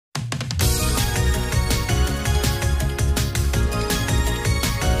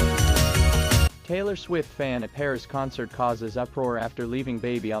Taylor Swift fan at Paris concert causes uproar after leaving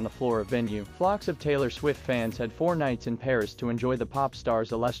baby on the floor of venue. Flocks of Taylor Swift fans had 4 nights in Paris to enjoy the pop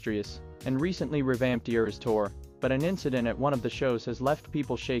star's illustrious and recently revamped Eras tour, but an incident at one of the shows has left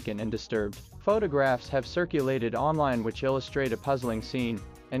people shaken and disturbed. Photographs have circulated online which illustrate a puzzling scene: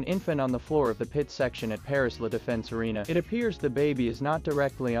 an infant on the floor of the pit section at Paris La Défense Arena. It appears the baby is not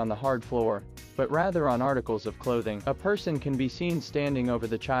directly on the hard floor, but rather on articles of clothing. A person can be seen standing over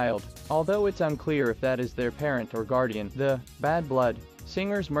the child, although it's unclear if that is their parent or guardian. The Bad Blood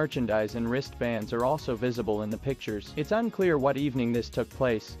singer's merchandise and wristbands are also visible in the pictures. It's unclear what evening this took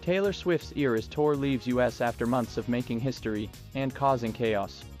place. Taylor Swift's Eras tour leaves US after months of making history and causing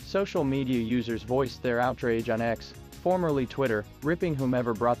chaos. Social media users voiced their outrage on X, formerly Twitter, ripping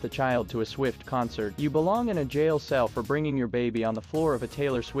whomever brought the child to a Swift concert. "You belong in a jail cell for bringing your baby on the floor of a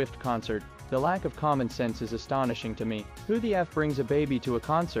Taylor Swift concert. The lack of common sense is astonishing to me. Who the F brings a baby to a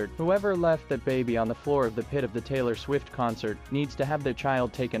concert? Whoever left that baby on the floor of the pit of the Taylor Swift concert needs to have their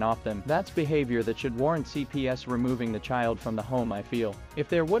child taken off them. That's behavior that should warrant CPS removing the child from the home. I feel if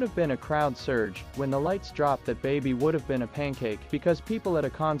there would have been a crowd surge when the lights dropped, that baby would have been a pancake, because people at a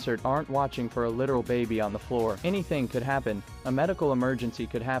concert aren't watching for a literal baby on the floor. Anything could happen. A medical emergency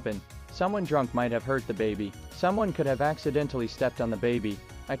could happen. Someone drunk might have hurt the baby. Someone could have accidentally stepped on the baby.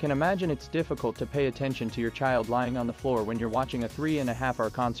 I can imagine it's difficult to pay attention to your child lying on the floor when you're watching a 3.5-hour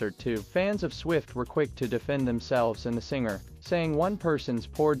concert too." Fans of Swift were quick to defend themselves and the singer, saying one person's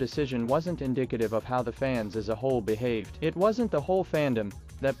poor decision wasn't indicative of how the fans as a whole behaved. It wasn't the whole fandom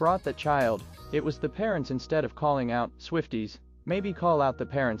that brought that child, it was the parents. Instead of calling out Swifties, maybe call out the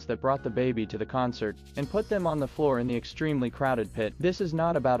parents that brought the baby to the concert and put them on the floor in the extremely crowded pit. This is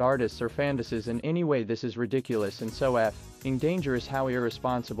not about artists or fantasies in any way. This is ridiculous and so f***ing dangerous. How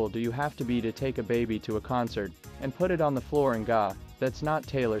irresponsible do you have to be to take a baby to a concert and put it on the floor? And that's not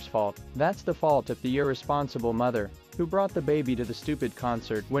Taylor's fault. That's the fault of the irresponsible mother who brought the baby to the stupid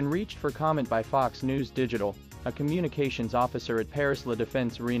concert. When reached for comment by Fox News Digital, a communications officer at Paris La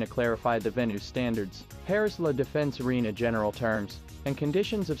Défense Arena clarified the venue's standards. Paris La Défense Arena general terms and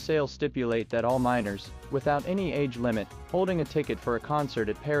conditions of sale stipulate that all minors, without any age limit, holding a ticket for a concert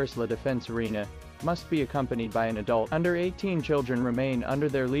at Paris La Défense Arena must be accompanied by an adult. Under 18 children remain under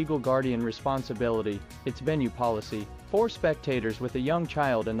their legal guardian responsibility. Its venue policy: for spectators with a young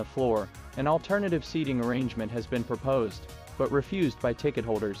child in the floor, an alternative seating arrangement has been proposed, but refused by ticket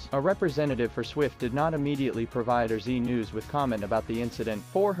holders. A representative for Swift did not immediately provide RZ News with comment about the incident.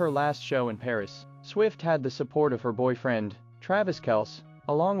 For her last show in Paris, Swift had the support of her boyfriend, Travis Kelce,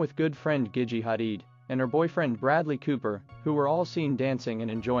 along with good friend Gigi Hadid, and her boyfriend Bradley Cooper, who were all seen dancing and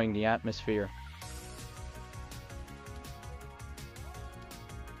enjoying the atmosphere.